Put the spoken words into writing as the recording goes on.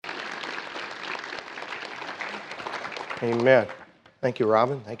Amen. Thank you,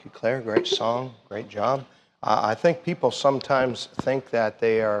 Robin. Thank you, Claire. Great song. Great job. I think people sometimes think that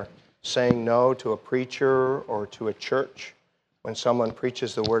they are saying no to a preacher or to a church when someone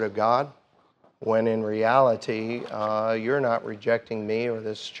preaches the Word of God, when in reality, you're not rejecting me or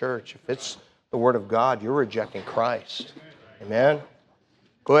this church. If it's the Word of God, you're rejecting Christ. Amen.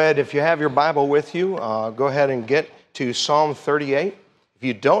 Go ahead, if you have your Bible with you, go ahead and get to Psalm 38. If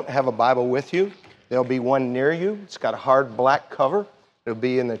you don't have a Bible with you, there'll be one near you. It's got a hard black cover. It'll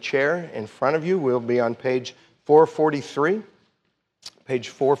be in the chair in front of you. We'll be on page 443. Page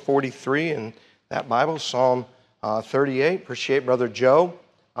 443 in that Bible, Psalm 38. Appreciate Brother Joe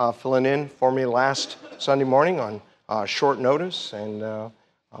filling in for me last Sunday morning on short notice. And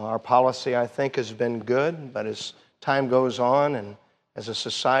our policy, I think, has been good. But as time goes on and as a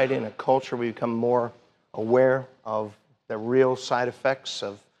society and a culture, we become more aware of the real side effects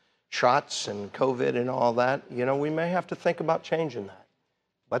of shots and COVID and all that. You know, we may have to think about changing that.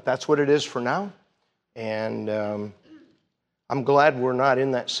 But that's what it is for now. And I'm glad we're not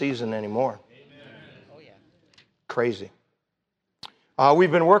in that season anymore. Amen. Oh, yeah. Crazy.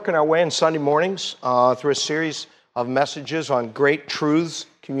 We've been working our way in Sunday mornings through a series of messages on great truths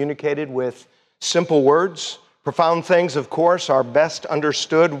communicated with simple words. Profound things, of course, are best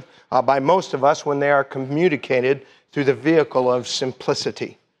understood by most of us when they are communicated through the vehicle of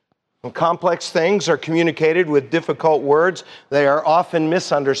simplicity. When complex things are communicated with difficult words, they are often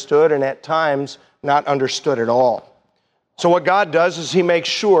misunderstood and at times not understood at all. So what God does is He makes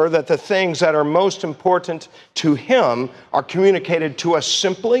sure that the things that are most important to Him are communicated to us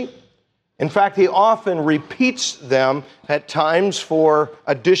simply. In fact, He often repeats them at times for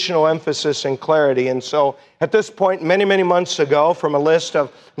additional emphasis and clarity. And so at this point, many, many months ago, from a list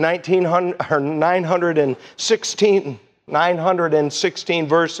of 916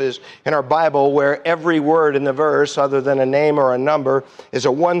 verses in our Bible where every word in the verse, other than a name or a number, is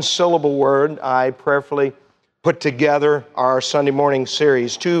a one-syllable word, I prayerfully put together our Sunday morning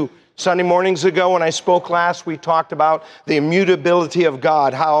series. 2 Sunday mornings ago when I spoke last, we talked about the immutability of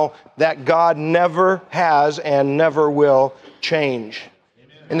God, how that God never has and never will change.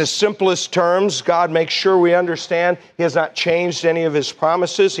 In the simplest terms, God makes sure we understand He has not changed any of His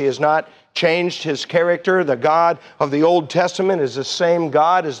promises. He has not changed His character. The God of the Old Testament is the same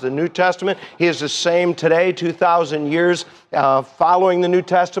God as the New Testament. He is the same today, 2,000 years following the New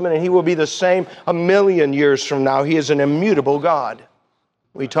Testament, and He will be the same 1,000,000 years from now. He is an immutable God.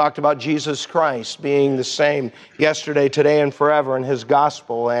 We talked about Jesus Christ being the same yesterday, today, and forever, and His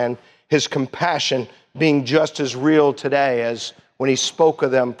gospel and His compassion being just as real today as when He spoke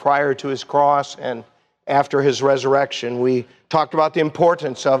of them prior to His cross and after His resurrection. We talked about the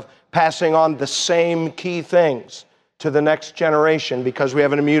importance of passing on the same key things to the next generation because we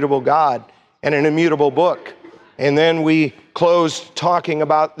have an immutable God and an immutable book. And then we closed talking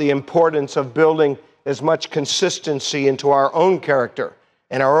about the importance of building as much consistency into our own character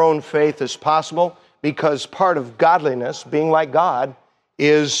and our own faith as possible, because part of godliness, being like God,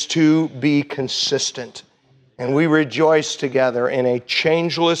 is to be consistent. And we rejoice together in a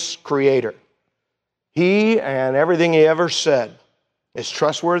changeless Creator. He and everything He ever said is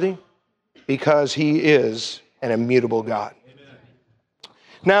trustworthy because He is an immutable God. Amen.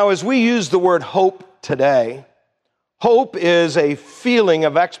 Now, as we use the word hope today, hope is a feeling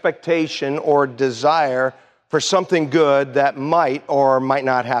of expectation or desire for something good that might or might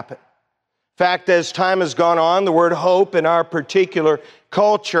not happen. In fact, as time has gone on, the word hope in our particular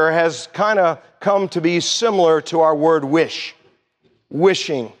culture has kind of come to be similar to our word wish,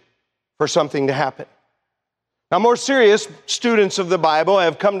 wishing for something to happen. Now, more serious students of the Bible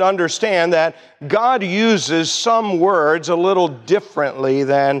have come to understand that God uses some words a little differently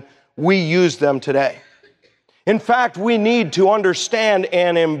than we use them today. In fact, we need to understand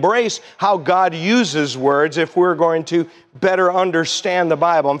and embrace how God uses words if we're going to better understand the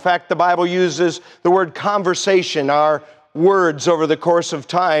Bible. In fact, the Bible uses the word conversation, our words over the course of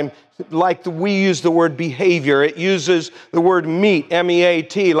time, like we use the word behavior. It uses the word meat,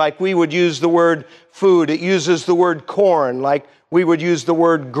 M-E-A-T, like we would use the word food. It uses the word corn, like we would use the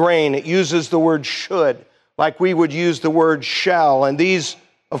word grain. It uses the word should, like we would use the word shall. And these,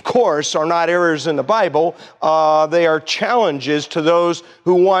 of course, are not errors in the Bible. They are challenges to those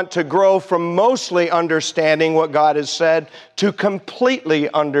who want to grow from mostly understanding what God has said to completely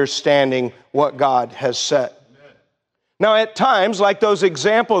understanding what God has said. Now, at times, like those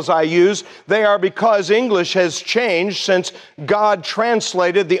examples I use, they are because English has changed since God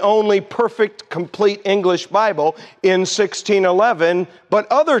translated the only perfect, complete English Bible in 1611, but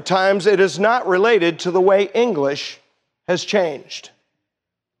other times it is not related to the way English has changed.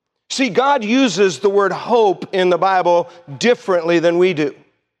 See, God uses the word hope in the Bible differently than we do.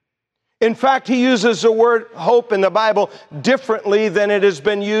 In fact, he uses the word hope in the Bible differently than it has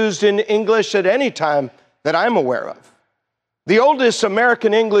been used in English at any time that I'm aware of. The oldest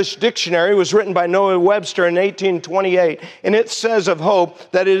American English dictionary was written by Noah Webster in 1828, and it says of hope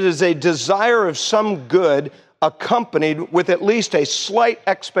that it is a desire of some good accompanied with at least a slight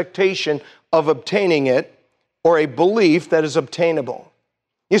expectation of obtaining it, or a belief that is obtainable.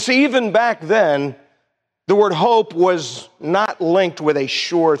 You see, even back then, the word hope was not linked with a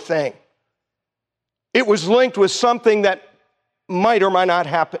sure thing. It was linked with something that might or might not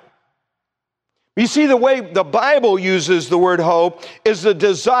happen. You see, the way the Bible uses the word hope is the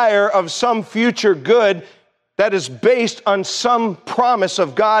desire of some future good that is based on some promise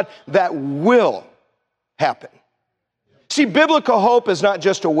of God that will happen. See, biblical hope is not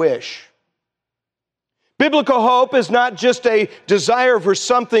just a wish. Biblical hope is not just a desire for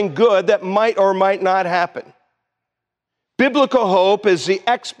something good that might or might not happen. Biblical hope is the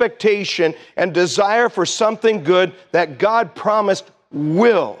expectation and desire for something good that God promised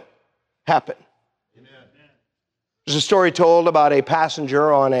will happen. Amen. There's a story told about a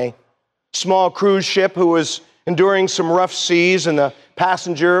passenger on a small cruise ship who was enduring some rough seas, and the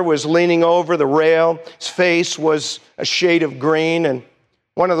passenger was leaning over the rail. His face was a shade of green, and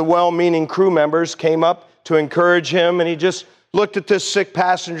one of the well-meaning crew members came up to encourage him, and he just looked at this sick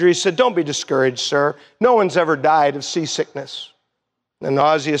passenger. He said, "Don't be discouraged, sir. No one's ever died of seasickness." The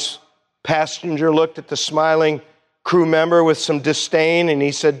nauseous passenger looked at the smiling crew member with some disdain, and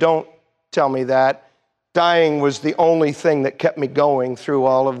he said, "Don't tell me that. Dying was the only thing that kept me going through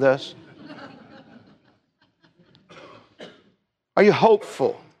all of this." Are you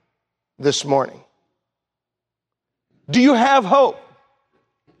hopeful this morning? Do you have hope?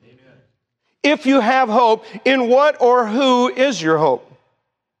 If you have hope, in what or who is your hope?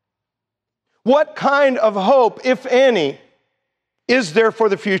 What kind of hope, if any, is there for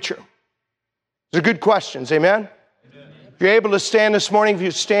the future? These are good questions, amen? If you're able to stand this morning, if you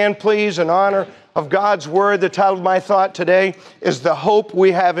stand, please, in honor of God's word. The title of my thought today is The Hope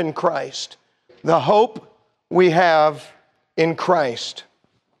We Have in Christ. The hope we have in Christ.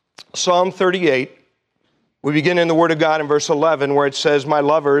 Psalm 38, we begin in the Word of God in verse 11, where it says, "My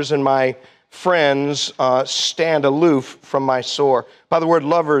lovers and my friends stand aloof from my sore." By the word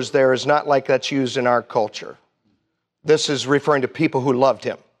lovers there is not like that's used in our culture. This is referring to people who loved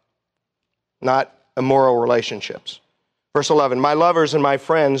him, not immoral relationships. Verse 11, "My lovers and my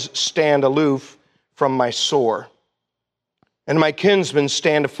friends stand aloof from my sore, and my kinsmen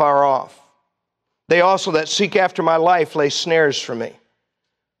stand afar off. They also that seek after my life lay snares for me.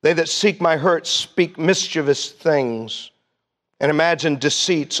 They that seek my hurt speak mischievous things, and imagine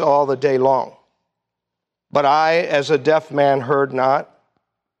deceits all the day long. But I, as a deaf man, heard not,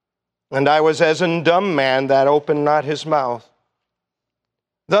 and I was as a dumb man that opened not his mouth.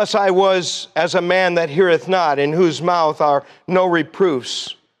 Thus I was as a man that heareth not, in whose mouth are no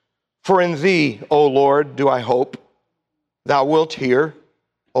reproofs. For in thee, O Lord, do I hope. Thou wilt hear,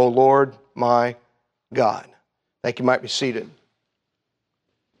 O Lord my God." Thank you. You might be seated.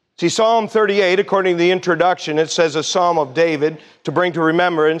 See, Psalm 38, according to the introduction, it says a Psalm of David to bring to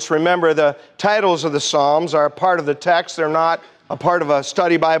remembrance. Remember, the titles of the Psalms are a part of the text. They're not a part of a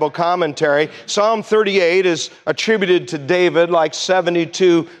study Bible commentary. Psalm 38 is attributed to David like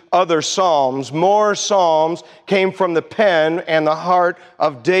 72 other Psalms. More Psalms came from the pen and the heart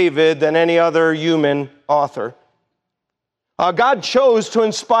of David than any other human author. God chose to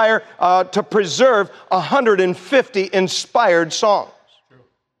inspire, to preserve 150 inspired songs.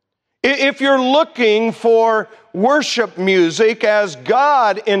 If you're looking for worship music as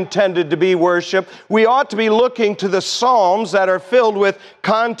God intended to be worship, we ought to be looking to the Psalms that are filled with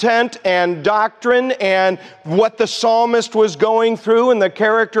content and doctrine and what the psalmist was going through and the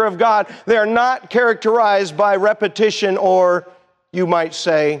character of God. They are not characterized by repetition, or you might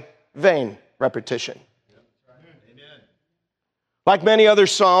say vain repetition. Like many other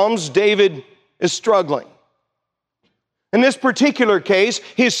Psalms, David is struggling. In this particular case,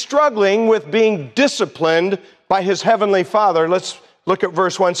 he's struggling with being disciplined by his heavenly Father. Let's look at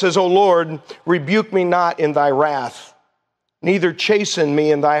verse 1. It says, "O Lord, rebuke me not in thy wrath, neither chasten me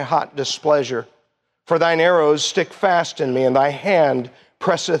in thy hot displeasure. For thine arrows stick fast in me, and thy hand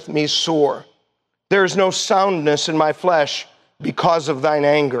presseth me sore. There is no soundness in my flesh because of thine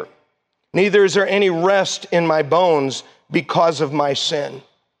anger, neither is there any rest in my bones because of my sin.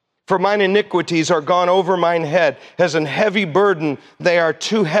 For mine iniquities are gone over mine head. As an heavy burden, they are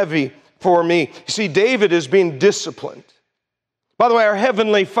too heavy for me." See, David is being disciplined By the way, our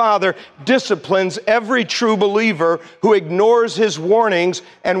Heavenly Father disciplines every true believer who ignores His warnings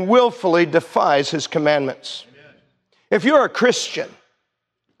and willfully defies His commandments. If you're a Christian,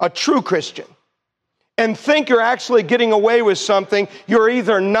 a true Christian, and think you're actually getting away with something, you're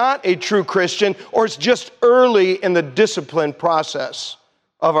either not a true Christian or it's just early in the discipline process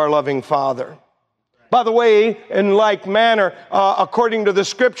of our loving Father. By the way, in like manner, according to the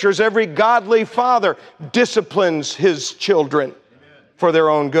Scriptures, every godly father disciplines his children for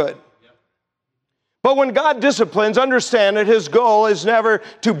their own good. But when God disciplines, understand that His goal is never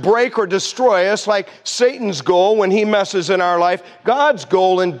to break or destroy us like Satan's goal when he messes in our life. God's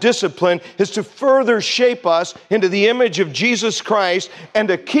goal in discipline is to further shape us into the image of Jesus Christ and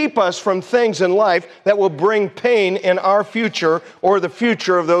to keep us from things in life that will bring pain in our future or the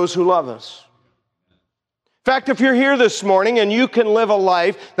future of those who love us. In fact, if you're here this morning and you can live a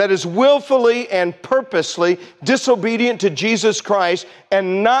life that is willfully and purposely disobedient to Jesus Christ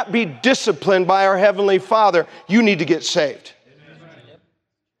and not be disciplined by our Heavenly Father, you need to get saved. Amen.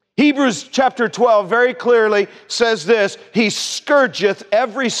 Hebrews chapter 12 very clearly says this, He scourgeth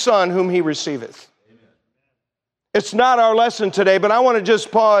every son whom He receiveth. Amen. It's not our lesson today, but I want to just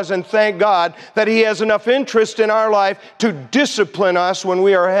pause and thank God that He has enough interest in our life to discipline us when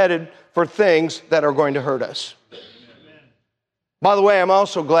we are headed for things that are going to hurt us. Amen. By the way, I'm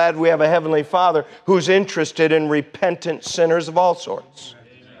also glad we have a Heavenly Father who's interested in repentant sinners of all sorts.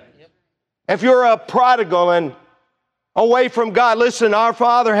 Amen. If you're a prodigal and away from God, listen, our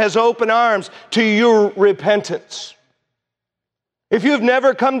Father has open arms to your repentance. If you've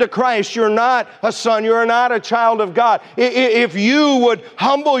never come to Christ, you're not a son, you're not a child of God. If you would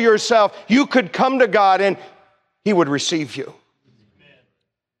humble yourself, you could come to God and He would receive you.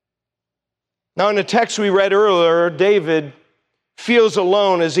 Now, in the text we read earlier, David feels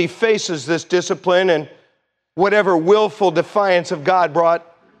alone as he faces this discipline, and whatever willful defiance of God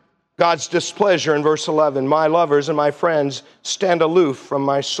brought God's displeasure in verse 11. My lovers and my friends stand aloof from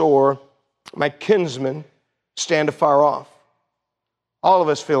my sore. My kinsmen stand afar off. All of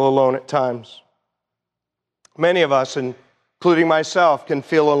us feel alone at times. Many of us, including myself, can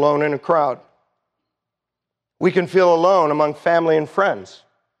feel alone in a crowd. We can feel alone among family and friends.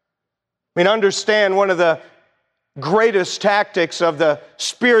 I mean, understand one of the greatest tactics of the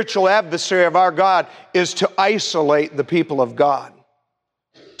spiritual adversary of our God is to isolate the people of God,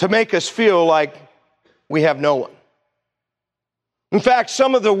 to make us feel like we have no one. In fact,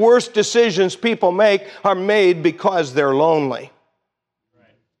 some of the worst decisions people make are made because they're lonely.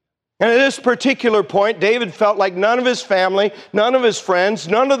 And at this particular point, David felt like none of his family, none of his friends,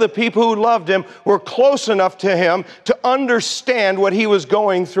 none of the people who loved him were close enough to him to understand what he was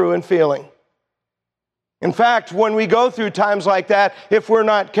going through and feeling. In fact, when we go through times like that, if we're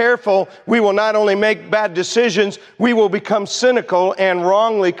not careful, we will not only make bad decisions, we will become cynical and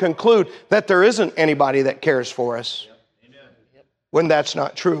wrongly conclude that there isn't anybody that cares for us. When that's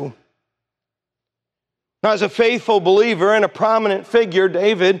not true. Now, as a faithful believer and a prominent figure,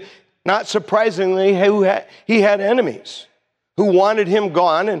 David, not surprisingly, he had enemies who wanted him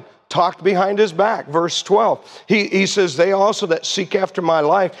gone and talked behind his back. Verse 12, he says, they also that seek after my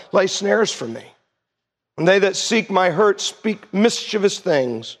life lay snares for me. And they that seek my hurt speak mischievous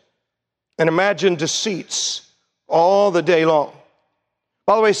things and imagine deceits all the day long.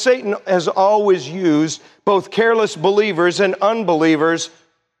 By the way, Satan has always used both careless believers and unbelievers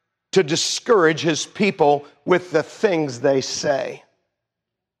to discourage his people with the things they say.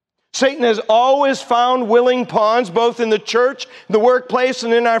 Satan has always found willing pawns, both in the church, the workplace,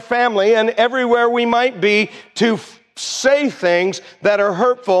 and in our family, and everywhere we might be, to say things that are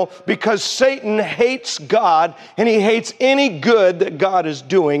hurtful, because Satan hates God and he hates any good that God is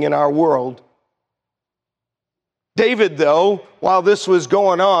doing in our world. David, though, while this was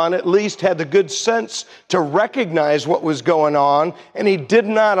going on, at least had the good sense to recognize what was going on, and he did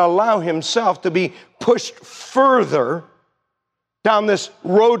not allow himself to be pushed further down this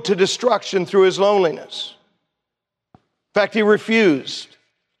road to destruction through his loneliness. In fact, he refused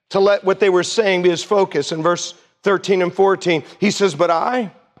to let what they were saying be his focus. In verse 13 and 14, he says, but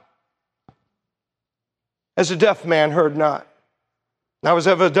I, as a deaf man, heard not. I was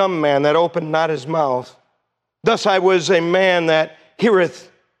of a dumb man that opened not his mouth. Thus I was a man that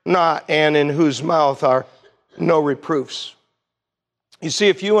heareth not, and in whose mouth are no reproofs. You see,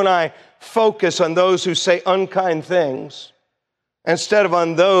 if you and I focus on those who say unkind things, instead of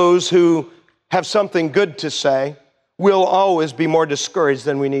on those who have something good to say, we'll always be more discouraged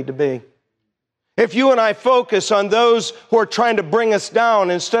than we need to be. If you and I focus on those who are trying to bring us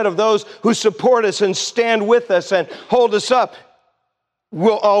down instead of those who support us and stand with us and hold us up,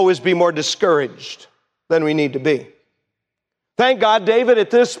 we'll always be more discouraged than we need to be. Thank God, David, at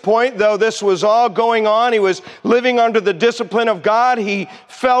this point, though this was all going on, he was living under the discipline of God. He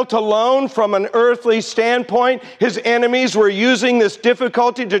felt alone from an earthly standpoint. His enemies were using this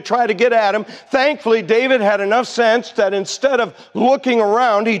difficulty to try to get at him. Thankfully, David had enough sense that instead of looking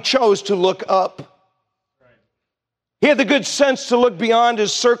around, he chose to look up. He had the good sense to look beyond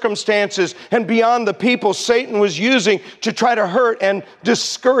his circumstances and beyond the people Satan was using to try to hurt and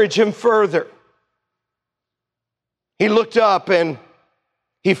discourage him further. He looked up and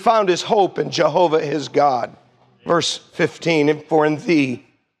he found his hope in Jehovah his God. Verse 15, for in thee,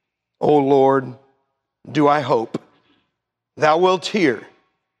 O Lord, do I hope. Thou wilt hear,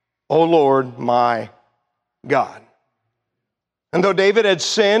 O Lord, my God. And though David had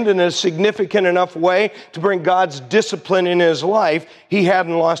sinned in a significant enough way to bring God's discipline in his life, he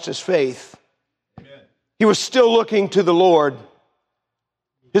hadn't lost his faith. Amen. He was still looking to the Lord.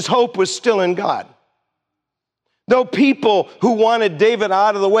 His hope was still in God. Though people who wanted David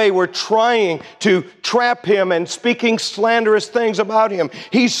out of the way were trying to trap him and speaking slanderous things about him,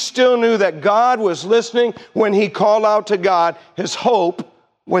 he still knew that God was listening when he called out to God. His hope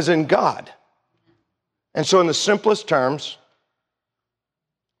was in God. And so in the simplest terms,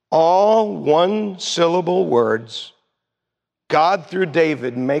 all one-syllable words, God through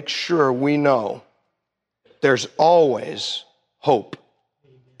David makes sure we know there's always hope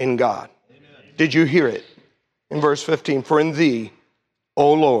in God. Amen. Did you hear it? In verse 15, for in thee,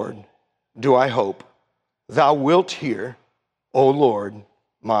 O Lord, do I hope. Thou wilt hear, O Lord,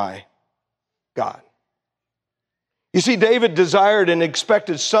 my God. You see, David desired and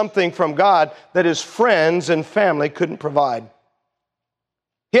expected something from God that his friends and family couldn't provide.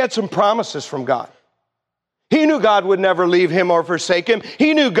 He had some promises from God. He knew God would never leave him or forsake him.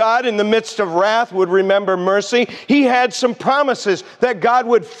 He knew God in the midst of wrath would remember mercy. He had some promises that God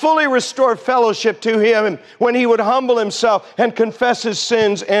would fully restore fellowship to him when he would humble himself and confess his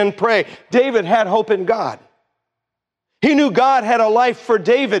sins and pray. David had hope in God. He knew God had a life for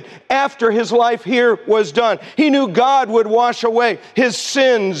David after his life here was done. He knew God would wash away his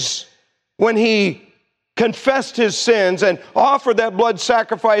sins when he confessed his sins and offered that blood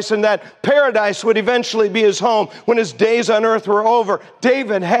sacrifice, and that paradise would eventually be his home when his days on earth were over.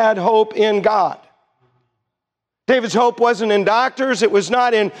 David had hope in God. David's hope wasn't in doctors. It was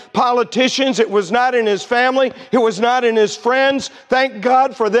not in politicians. It was not in his family. It was not in his friends. Thank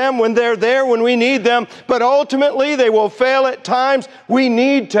God for them when they're there when we need them. But ultimately, they will fail at times. We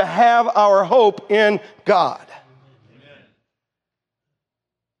need to have our hope in God.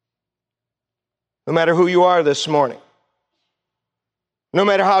 No matter who you are this morning, no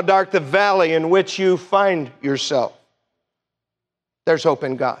matter how dark the valley in which you find yourself, there's hope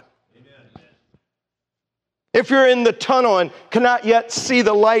in God. Amen. If you're in the tunnel and cannot yet see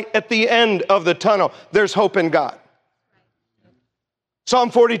the light at the end of the tunnel, there's hope in God.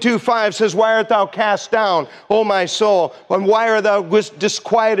 Psalm 42:5 says, why art thou cast down, O my soul? And why art thou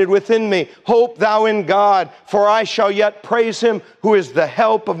disquieted within me? Hope thou in God, for I shall yet praise him who is the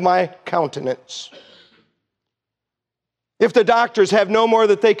help of my countenance. If the doctors have no more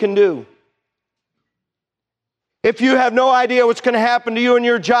that they can do, if you have no idea what's going to happen to you in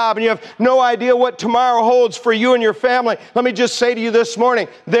your job, and you have no idea what tomorrow holds for you and your family, let me just say to you this morning,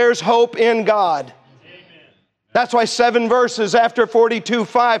 there's hope in God. That's why 7 verses after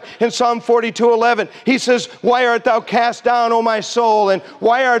 42:5 in Psalm 42:11, he says, why art thou cast down, O my soul, and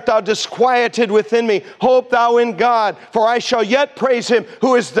why art thou disquieted within me? Hope thou in God, for I shall yet praise him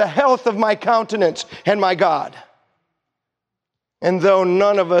who is the health of my countenance and my God. And though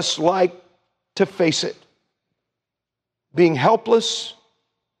none of us like to face it, being helpless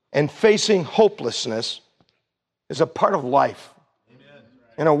and facing hopelessness is a part of life. Amen.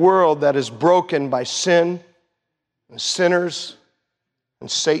 In a world that is broken by sin, and sinners, and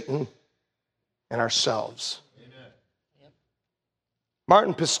Satan, and ourselves. Amen.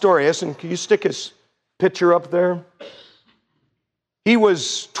 Martin Pistorius, and can you stick his picture up there? He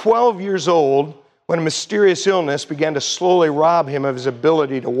was 12 years old when a mysterious illness began to slowly rob him of his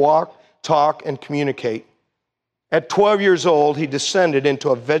ability to walk, talk, and communicate. At 12 years old, he descended into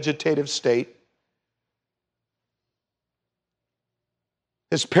a vegetative state.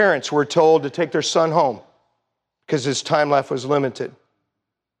 His parents were told to take their son home because his time left was limited.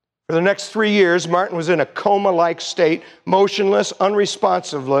 For the next 3 years, Martin was in a coma-like state, motionless,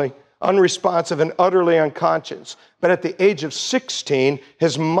 unresponsive and utterly unconscious. But at the age of 16,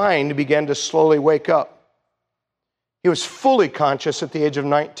 his mind began to slowly wake up. He was fully conscious at the age of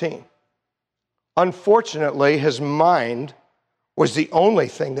 19. Unfortunately, his mind was the only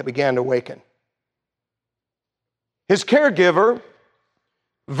thing that began to awaken. His caregiver,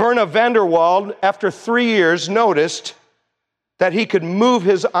 Verna Vanderwald, after 3 years, noticed that he could move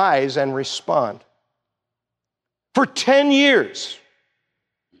his eyes and respond. For 10 years,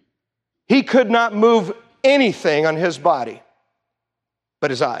 he could not move anything on his body but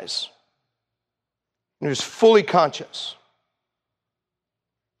his eyes. And he was fully conscious.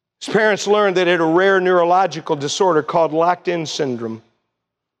 His parents learned that he had a rare neurological disorder called locked-in syndrome.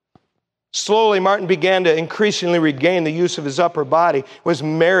 Slowly, Martin began to increasingly regain the use of his upper body, was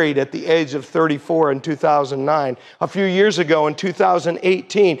married at the age of 34 in 2009. A few years ago, in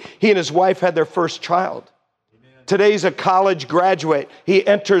 2018, he and his wife had their first child. Today, he's a college graduate. He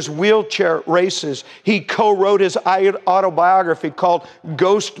enters wheelchair races. He co-wrote his autobiography called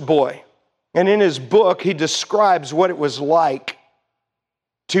Ghost Boy. And in his book, he describes what it was like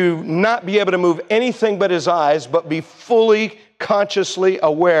to not be able to move anything but his eyes, but be fully consciously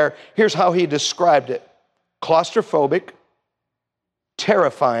aware. Here's how he described it: claustrophobic,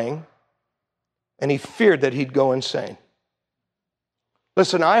 terrifying, and he feared that he'd go insane.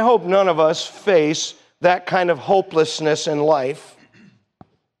 Listen, I hope none of us face that kind of hopelessness in life,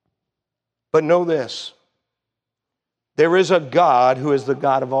 but know this: there is a God who is the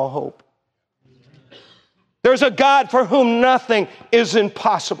God of all hope. There's a God for whom nothing is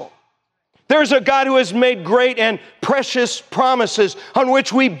impossible. There's a God who has made great and precious promises on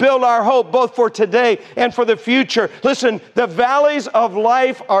which we build our hope both for today and for the future. Listen, the valleys of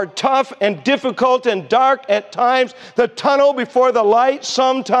life are tough and difficult and dark at times. The tunnel before the light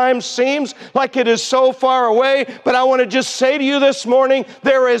sometimes seems like it is so far away. But I want to just say to you this morning,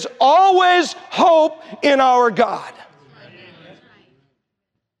 there is always hope in our God.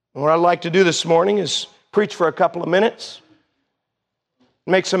 And what I'd like to do this morning is preach for a couple of minutes,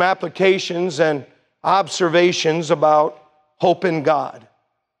 make some applications and observations about hope in God,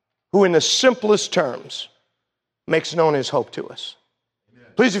 who in the simplest terms makes known his hope to us. Amen.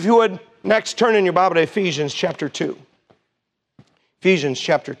 Please, if you would, next turn in your Bible to Ephesians chapter 2. Ephesians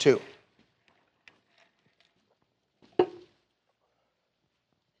chapter 2.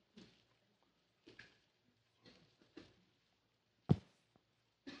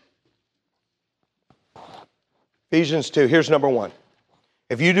 Ephesians 2, here's number 1.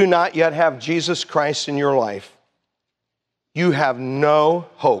 If you do not yet have Jesus Christ in your life, you have no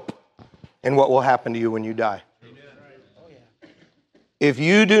hope in what will happen to you when you die. Amen. If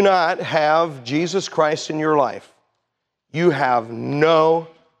you do not have Jesus Christ in your life, you have no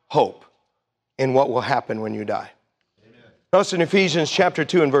hope in what will happen when you die. Amen. Notice in Ephesians chapter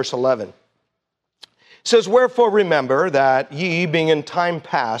 2 and verse 11. It says, "Wherefore remember that ye, being in time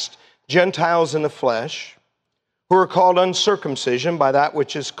past Gentiles in the flesh, who are called uncircumcision by that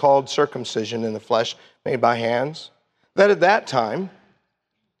which is called circumcision in the flesh, made by hands, that at that time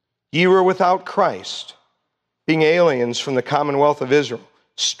ye were without Christ, being aliens from the commonwealth of Israel,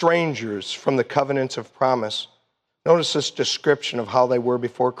 strangers from the covenants of promise." Notice this description of how they were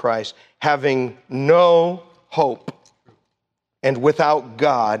before Christ: having no hope and without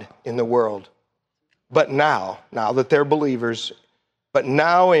God in the world. But now that they're believers, but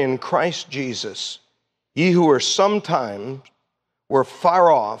now in Christ Jesus, ye who were sometime were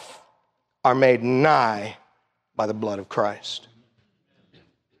far off are made nigh by the blood of Christ.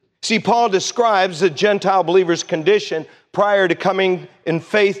 See, Paul describes the Gentile believer's condition prior to coming in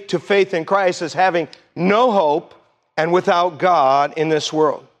faith in Christ as having no hope and without God in this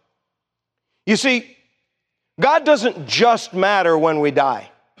world. You see, God doesn't just matter when we die.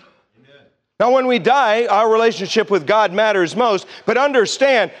 Now, when we die, our relationship with God matters most. But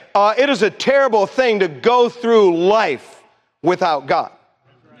understand, it is a terrible thing to go through life without God.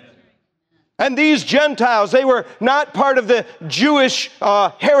 And these Gentiles, they were not part of the Jewish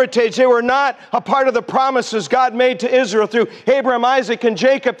heritage. They were not a part of the promises God made to Israel through Abraham, Isaac, and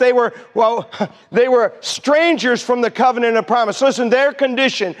Jacob. They were strangers from the covenant of promise. Listen, their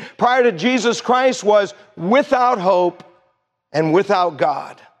condition prior to Jesus Christ was without hope and without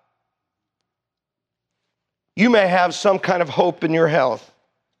God. You may have some kind of hope in your health.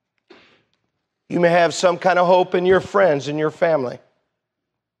 You may have some kind of hope in your friends and your family.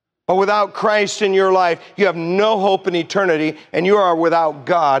 But without Christ in your life, you have no hope in eternity, and you are without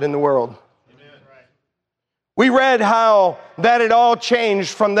God in the world. Amen. We read how that it all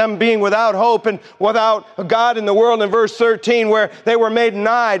changed from them being without hope and without God in the world in verse 13, where they were made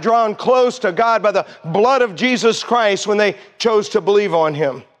nigh, drawn close to God by the blood of Jesus Christ when they chose to believe on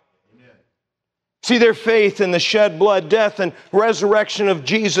him. See, their faith in the shed blood, death, and resurrection of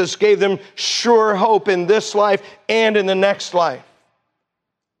Jesus gave them sure hope in this life and in the next life.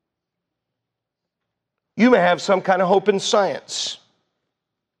 You may have some kind of hope in science.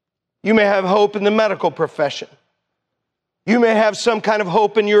 You may have hope in the medical profession. You may have some kind of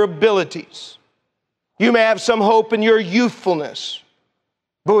hope in your abilities. You may have some hope in your youthfulness,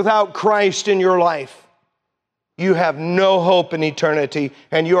 but without Christ in your life, you have no hope in eternity,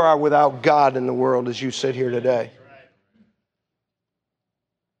 and you are without God in the world as you sit here today.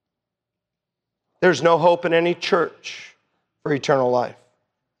 There's no hope in any church for eternal life.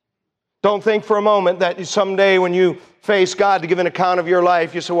 Don't think for a moment that someday when you face God to give an account of your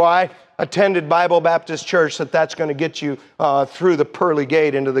life, you say, well, I attended Bible Baptist Church, that's going to get you through the pearly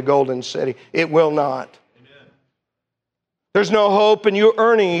gate into the golden city. It will not. Amen. There's no hope in you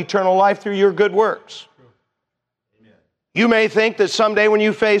earning eternal life through your good works. Amen. You may think that someday when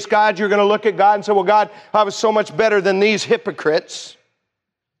you face God, you're going to look at God and say, well, God, I was so much better than these hypocrites.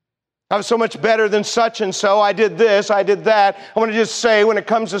 I was so much better than such and so. I did this, I did that. I want to just say, when it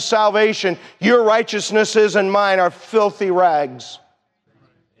comes to salvation, your righteousnesses and mine are filthy rags.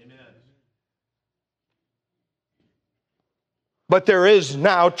 Amen. But there is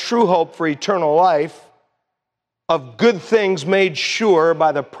now true hope for eternal life of good things made sure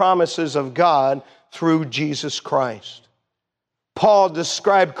by the promises of God through Jesus Christ. Paul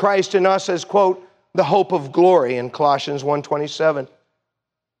described Christ in us as, quote, the hope of glory in Colossians 1:27.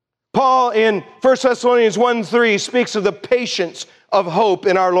 Paul in 1 Thessalonians 1:3 speaks of the patience of hope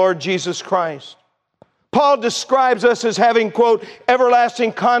in our Lord Jesus Christ. Paul describes us as having, quote,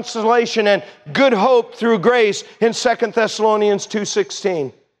 everlasting consolation and good hope through grace in 2 Thessalonians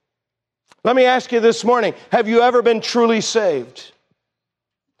 2:16. Let me ask you this morning, have you ever been truly saved?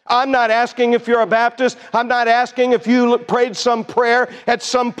 I'm not asking if you're a Baptist. I'm not asking if you prayed some prayer at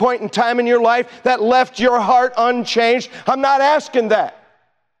some point in time in your life that left your heart unchanged. I'm not asking that.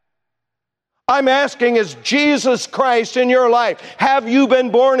 I'm asking, is Jesus Christ in your life? Have you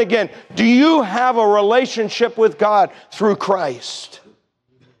been born again? Do you have a relationship with God through Christ?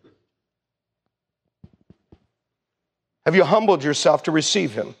 Have you humbled yourself to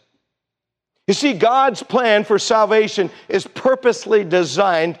receive Him? You see, God's plan for salvation is purposely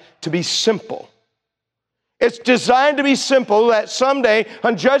designed to be simple. It's designed to be simple that someday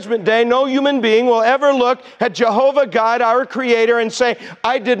on Judgment Day, no human being will ever look at Jehovah God, our Creator, and say,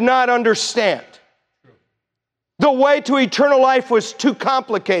 I did not understand. The way to eternal life was too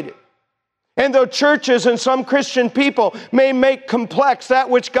complicated. And though churches and some Christian people may make complex that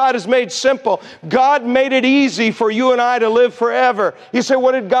which God has made simple, God made it easy for you and I to live forever. You say,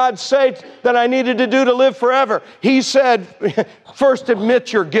 what did God say that I needed to do to live forever? He said, first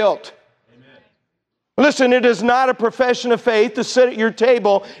admit your guilt. Listen, it is not a profession of faith to sit at your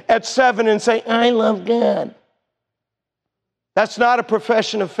table at 7 and say, I love God. That's not a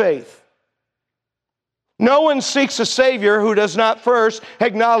profession of faith. No one seeks a Savior who does not first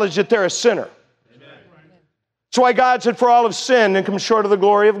acknowledge that they're a sinner. Amen. That's why God said, for all have sinned and come short of the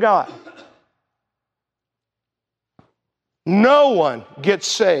glory of God. No one gets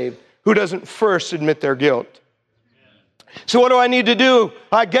saved who doesn't first admit their guilt. So what do I need to do?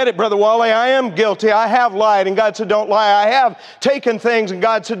 I get it, Brother Wally. I am guilty. I have lied, and God said, don't lie. I have taken things, and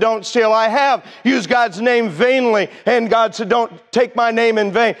God said, don't steal. I have used God's name vainly, and God said, don't take my name in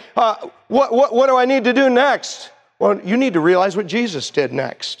vain. What do I need to do next? Well, you need to realize what Jesus did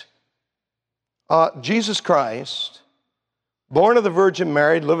next. Jesus Christ, born of the Virgin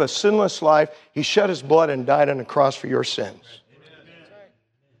Mary, lived a sinless life. He shed His blood and died on the cross for your sins.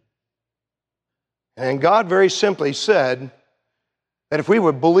 And God very simply said that if we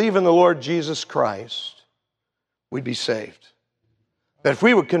would believe in the Lord Jesus Christ, we'd be saved. That if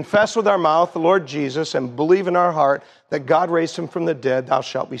we would confess with our mouth the Lord Jesus and believe in our heart that God raised Him from the dead, thou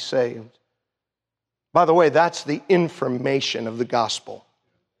shalt be saved. By the way, that's the information of the gospel.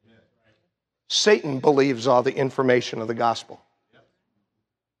 Satan believes all the information of the gospel.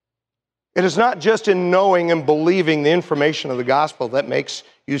 It is not just in knowing and believing the information of the gospel that makes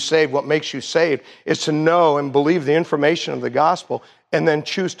you saved. What makes you saved is to know and believe the information of the gospel and then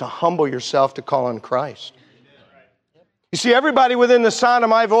choose to humble yourself to call on Christ. You see, everybody within the sound of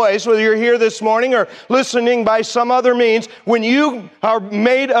my voice, whether you're here this morning or listening by some other means, when you are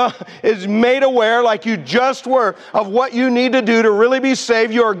made aware, like you just were, of what you need to do to really be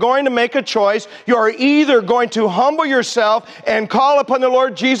saved, you are going to make a choice. You are either going to humble yourself and call upon the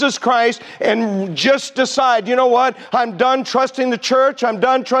Lord Jesus Christ and just decide, you know what, I'm done trusting the church. I'm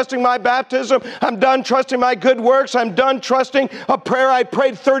done trusting my baptism. I'm done trusting my good works. I'm done trusting a prayer I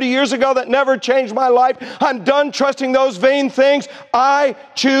prayed 30 years ago that never changed my life. I'm done trusting those vain things. I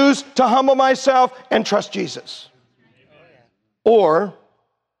choose to humble myself and trust Jesus. Or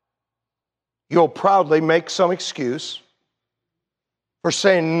you'll proudly make some excuse for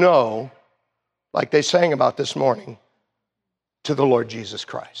saying no, like they sang about this morning, to the Lord Jesus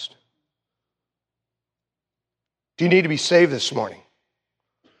Christ. Do you need to be saved this morning?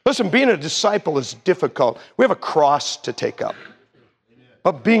 Listen, being a disciple is difficult. We have a cross to take up.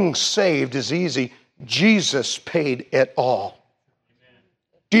 But being saved is easy. Jesus paid it all.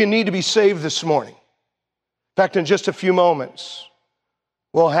 Do you need to be saved this morning? In fact, in just a few moments,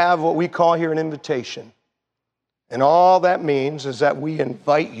 we'll have what we call here an invitation. And all that means is that we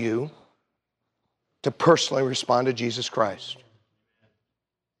invite you to personally respond to Jesus Christ.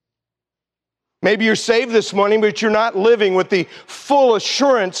 Maybe you're saved this morning, but you're not living with the full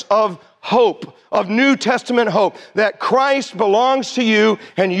assurance of hope, of New Testament hope, that Christ belongs to you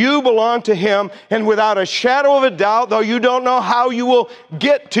and you belong to Him, and without a shadow of a doubt, though you don't know how you will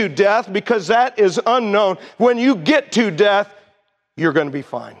get to death, because that is unknown, when you get to death, you're going to be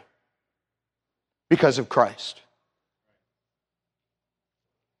fine because of Christ.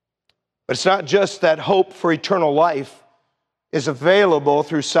 But it's not just that hope for eternal life is available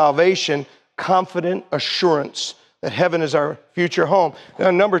through salvation, confident assurance that heaven is our future home.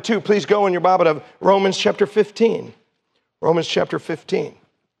 Now, number 2, please go in your Bible to Romans chapter 15. Romans chapter 15.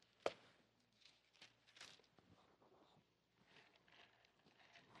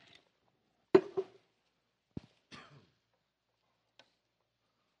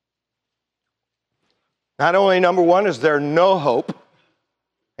 Not only, number 1, is there no hope,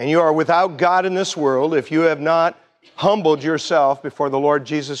 and you are without God in this world if you have not humbled yourself before the Lord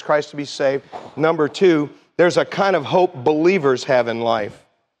Jesus Christ to be saved. Number 2, there's a kind of hope believers have in life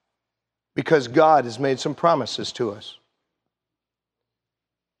because God has made some promises to us.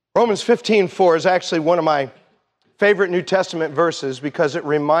 Romans 15:4 is actually one of my favorite New Testament verses because it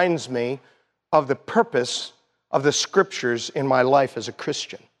reminds me of the purpose of the Scriptures in my life as a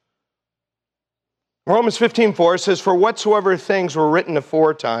Christian. Romans 15:4 says, "For whatsoever things were written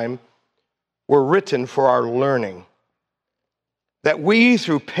aforetime were written for our learning, that we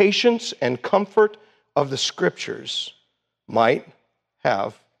through patience and comfort of the Scriptures might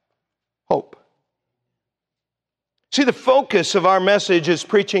have hope." See, the focus of our message is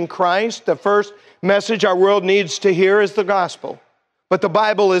preaching Christ. The first message our world needs to hear is the gospel. But the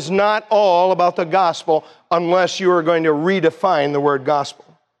Bible is not all about the gospel unless you are going to redefine the word gospel.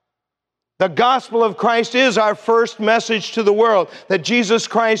 The gospel of Christ is our first message to the world, that Jesus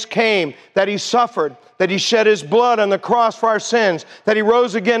Christ came, that He suffered, that He shed His blood on the cross for our sins, that He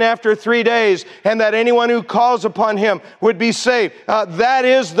rose again after 3 days, and that anyone who calls upon Him would be saved. That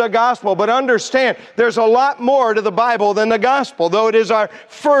is the gospel. But understand, there's a lot more to the Bible than the gospel. Though it is our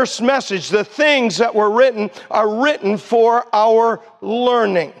first message, the things that were written are written for our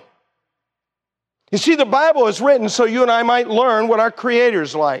learning. You see, the Bible is written so you and I might learn what our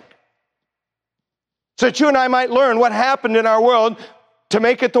Creator's like. So that you and I might learn what happened in our world to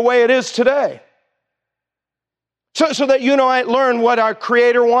make it the way it is today. So that you and I might learn what our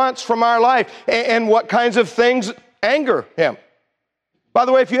Creator wants from our life and what kinds of things anger Him. By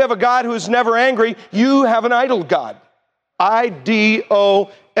the way, if you have a God who is never angry, you have an idol God.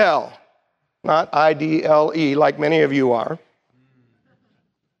 I-D-O-L. Not I-D-L-E like many of you are.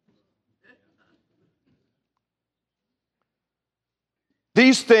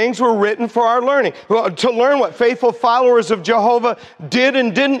 These things were written for our learning, to learn what faithful followers of Jehovah did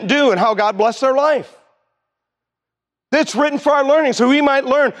and didn't do and how God blessed their life. It's written for our learning so we might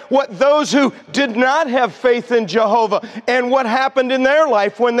learn what those who did not have faith in Jehovah and what happened in their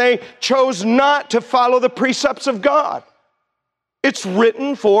life when they chose not to follow the precepts of God. It's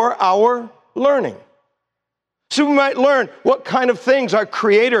written for our learning. So we might learn what kind of things our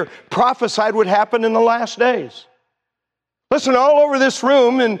Creator prophesied would happen in the last days. Listen, all over this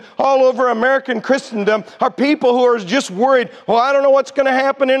room and all over American Christendom are people who are just worried, well, I don't know what's going to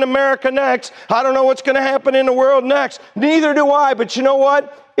happen in America next. I don't know what's going to happen in the world next. Neither do I, but you know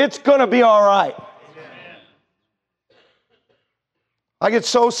what? It's going to be all right. Amen. I get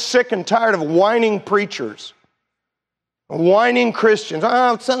so sick and tired of whining preachers, whining Christians.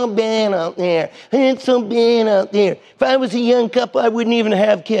 Oh, it's so bad out there. It's so bad out there. If I was a young couple, I wouldn't even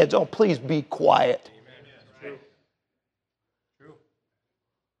have kids. Oh, please be quiet.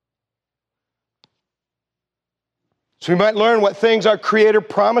 So we might learn what things our Creator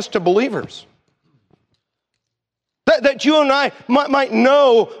promised to believers. That you and I might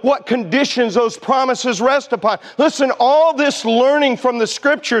know what conditions those promises rest upon. Listen, all this learning from the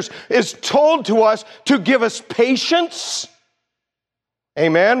Scriptures is told to us to give us patience.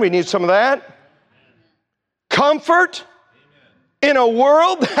 Amen. We need some of that. Comfort in a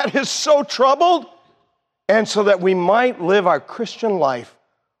world that is so troubled. And so that we might live our Christian life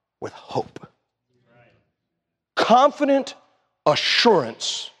with hope. Confident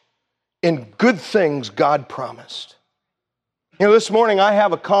assurance in good things God promised. You know, this morning I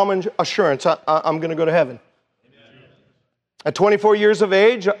have a common assurance. I'm going to go to heaven. At 24 years of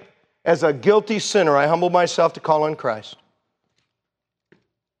age, as a guilty sinner, I humbled myself to call on Christ.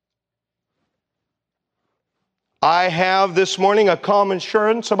 I have this morning a calm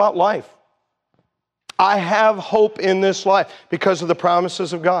assurance about life. I have hope in this life because of the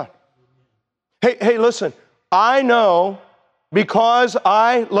promises of God. Hey, listen, I know because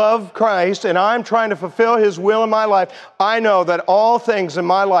I love Christ and I'm trying to fulfill His will in my life, I know that all things in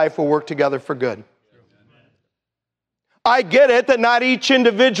my life will work together for good. I get it that not each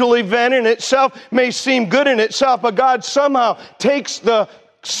individual event in itself may seem good in itself, but God somehow takes the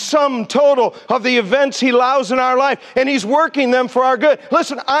sum total of the events He allows in our life, and He's working them for our good.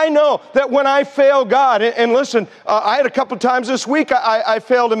 Listen, I know that when I fail God, and listen, I had a couple times this week I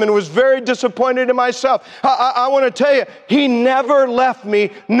failed Him and was very disappointed in myself. I want to tell you, He never left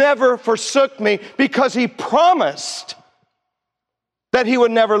me, never forsook me, because He promised that He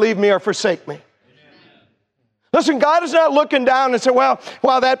would never leave me or forsake me. Listen, God is not looking down and saying, well,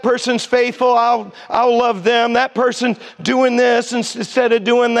 that person's faithful, I'll love them. That person's doing this instead of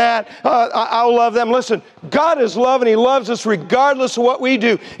doing that, I'll love them. Listen, God is love and He loves us regardless of what we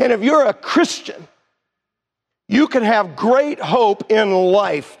do. And if you're a Christian, you can have great hope in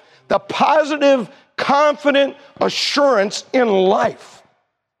life, the positive, confident assurance in life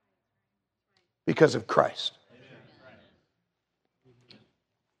because of Christ.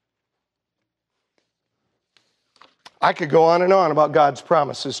 I could go on and on about God's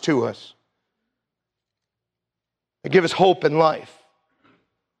promises to us. They give us hope in life,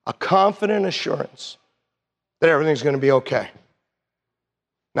 a confident assurance that everything's going to be okay.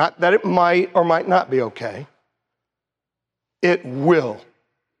 Not that it might or might not be okay. It will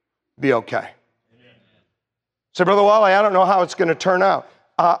be okay. So, Brother Wally, I don't know how it's going to turn out.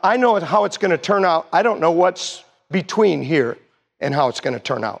 I know how it's going to turn out. I don't know what's between here and how it's going to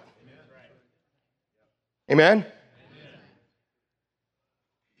turn out. Amen?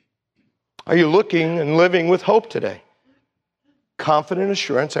 Are you looking and living with hope today? Confident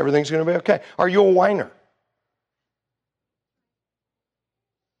assurance everything's going to be okay. Are you a whiner?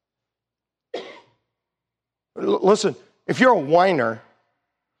 Listen, if you're a whiner,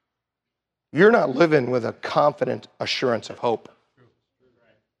 you're not living with a confident assurance of hope.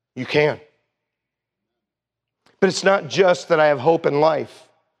 You can. But it's not just that I have hope in life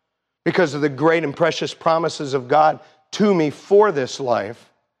because of the great and precious promises of God to me for this life.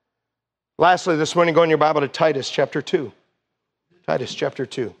 Lastly, this morning, go in your Bible to Titus chapter 2. Titus chapter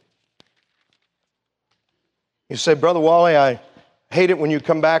 2. You say, Brother Wally, I hate it when you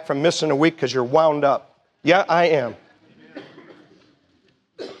come back from missing a week because you're wound up. Yeah, I am.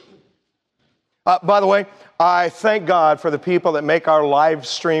 By the way, I thank God for the people that make our live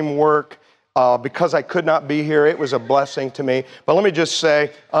stream work. Because I could not be here, it was a blessing to me. But let me just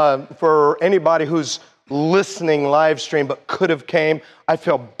say, for anybody who's listening live stream but could have came, I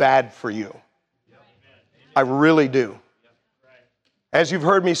feel bad for you. I really do. As you've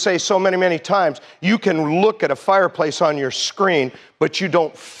heard me say so many times, you can look at a fireplace on your screen, but you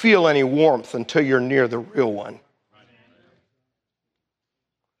don't feel any warmth until you're near the real one.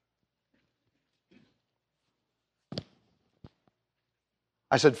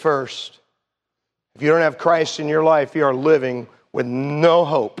 I said first, if you don't have Christ in your life, you are living with no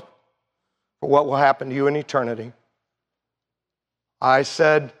hope for what will happen to you in eternity. I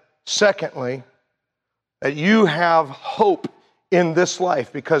said, secondly, that you have hope in this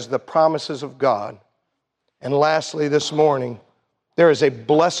life because of the promises of God. And lastly, this morning, there is a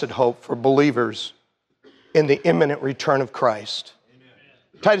blessed hope for believers in the imminent return of Christ.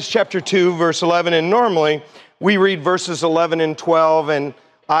 Amen. Titus chapter 2, verse 11, and normally we read verses 11 and 12, and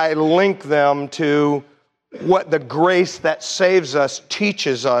I link them to what the grace that saves us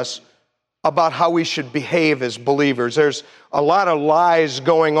teaches us about how we should behave as believers. There's a lot of lies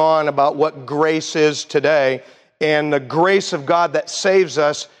going on about what grace is today, and the grace of God that saves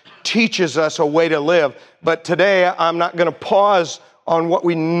us teaches us a way to live. But today, I'm not going to pause on what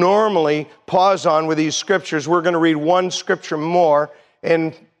we normally pause on with these scriptures. We're going to read one scripture more,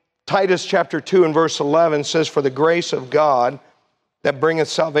 and Titus chapter 2 and verse 11 says, "For the grace of God that bringeth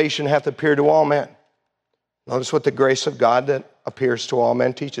salvation hath appeared to all men." Notice what the grace of God that appears to all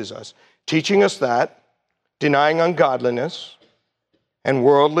men teaches us. Teaching us that, denying ungodliness and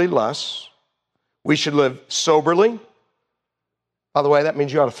worldly lusts, we should live soberly. By the way, that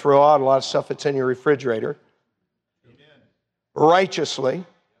means you ought to throw out a lot of stuff that's in your refrigerator. Amen. Righteously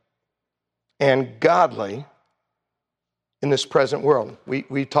and godly in this present world.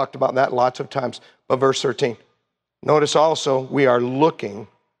 We talked about that lots of times. But verse 13, notice also we are looking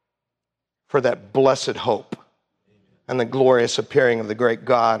for that blessed hope and the glorious appearing of the great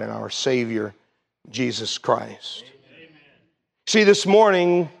God and our Savior, Jesus Christ. Amen. See, this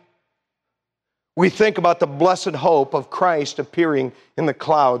morning, we think about the blessed hope of Christ appearing in the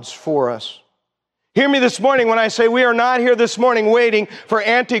clouds for us. Hear me this morning when I say we are not here this morning waiting for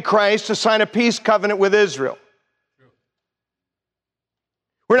Antichrist to sign a peace covenant with Israel.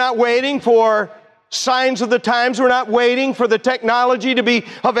 We're not waiting for signs of the times. We're not waiting for the technology to be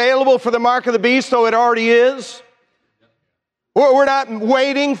available for the mark of the beast, though it already is. We're not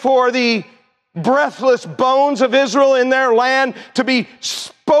waiting for the breathless bones of Israel in their land to be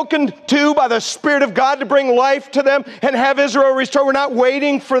spoken to by the Spirit of God to bring life to them and have Israel restored. We're not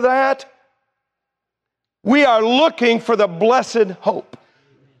waiting for that. We are looking for the blessed hope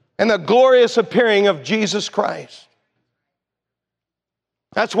and the glorious appearing of Jesus Christ.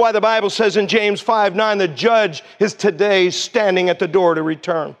 That's why the Bible says in James 5:9, the judge is today standing at the door to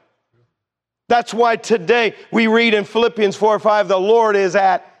return. That's why today we read in Philippians 4:5, the Lord is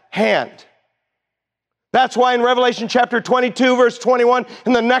at hand. That's why in Revelation chapter 22, verse 21,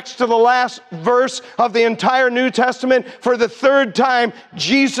 in the next to the last verse of the entire New Testament, for the third time,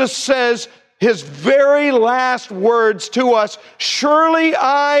 Jesus says his very last words to us, surely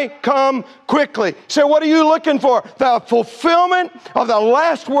I come quickly. So what are you looking for? The fulfillment of the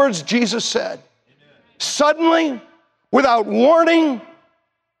last words Jesus said. Amen. Suddenly, without warning,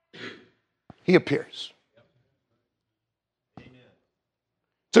 he appears. Amen.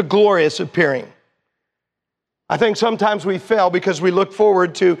 It's a glorious appearing. I think sometimes we fail because we look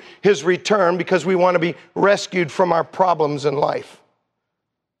forward to his return because we want to be rescued from our problems in life.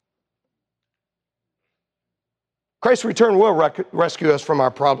 Christ's return will rescue us from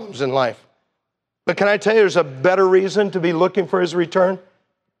our problems in life. But can I tell you there's a better reason to be looking for his return?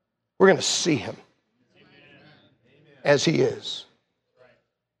 We're going to see him as he is.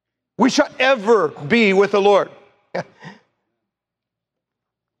 We shall ever be with the Lord.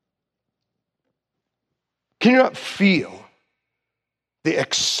 Can you not feel the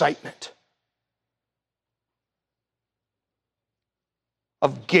excitement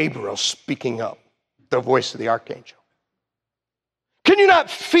of Gabriel speaking up? The voice of the archangel. Can you not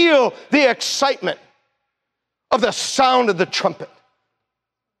feel the excitement of the sound of the trumpet?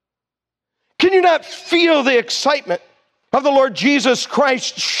 Can you not feel the excitement of the Lord Jesus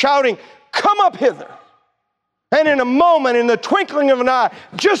Christ shouting, come up hither? And in a moment, in the twinkling of an eye,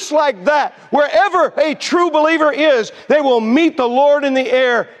 just like that, wherever a true believer is, they will meet the Lord in the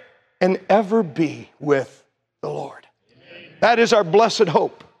air and ever be with the Lord. Amen. That is our blessed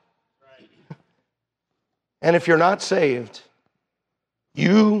hope. And if you're not saved,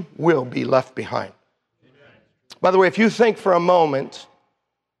 you will be left behind. Amen. By the way, if you think for a moment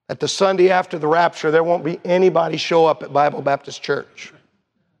that the Sunday after the rapture, there won't be anybody show up at Bible Baptist Church,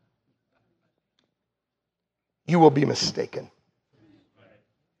 you will be mistaken.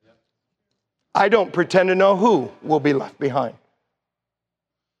 I don't pretend to know who will be left behind.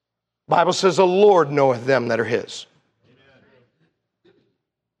 The Bible says the Lord knoweth them that are his. Amen.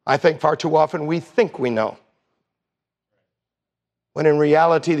 I think far too often we think we know, when in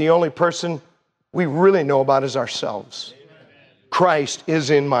reality, the only person we really know about is ourselves. Amen. Christ is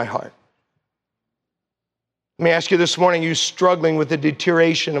in my heart. Let me ask you this morning, are you struggling with the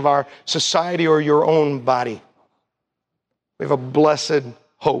deterioration of our society or your own body? We have a blessed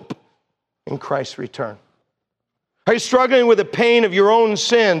hope in Christ's return. Are you struggling with the pain of your own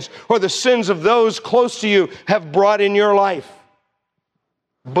sins or the sins of those close to you have brought in your life?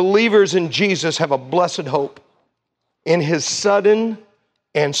 Believers in Jesus have a blessed hope in his sudden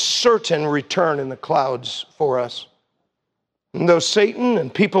and certain return in the clouds for us. And though Satan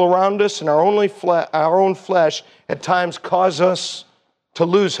and people around us and our own flesh at times cause us to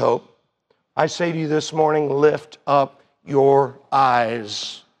lose hope, I say to you this morning, lift up your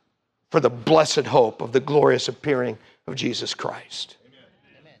eyes for the blessed hope of the glorious appearing of Jesus Christ.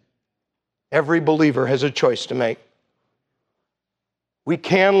 Amen. Every believer has a choice to make. We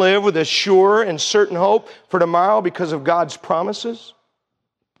can live with a sure and certain hope for tomorrow because of God's promises.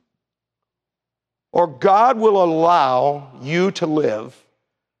 Or God will allow you to live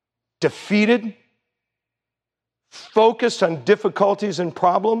defeated, focused on difficulties and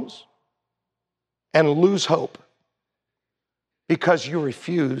problems, and lose hope because you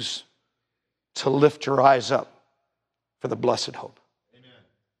refuse to lift your eyes up for the blessed hope.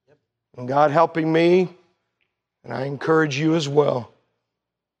 Amen. And God helping me, and I encourage you as well,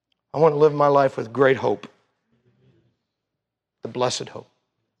 I want to live my life with great hope, the blessed hope.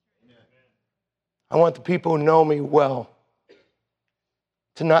 I want the people who know me well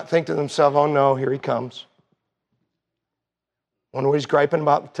to not think to themselves, oh no, here he comes. Wonder what he's griping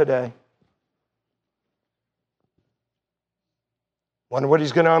about today. Wonder what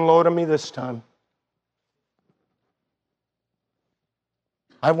he's going to unload on me this time.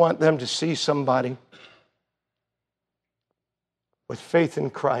 I want them to see somebody with faith in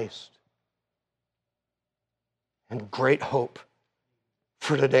Christ and great hope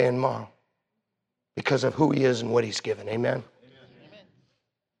for today and tomorrow because of who He is and what He's given. Amen?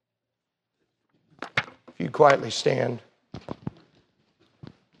 If you quietly stand,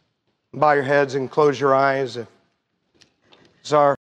 bow your heads and close your eyes. As our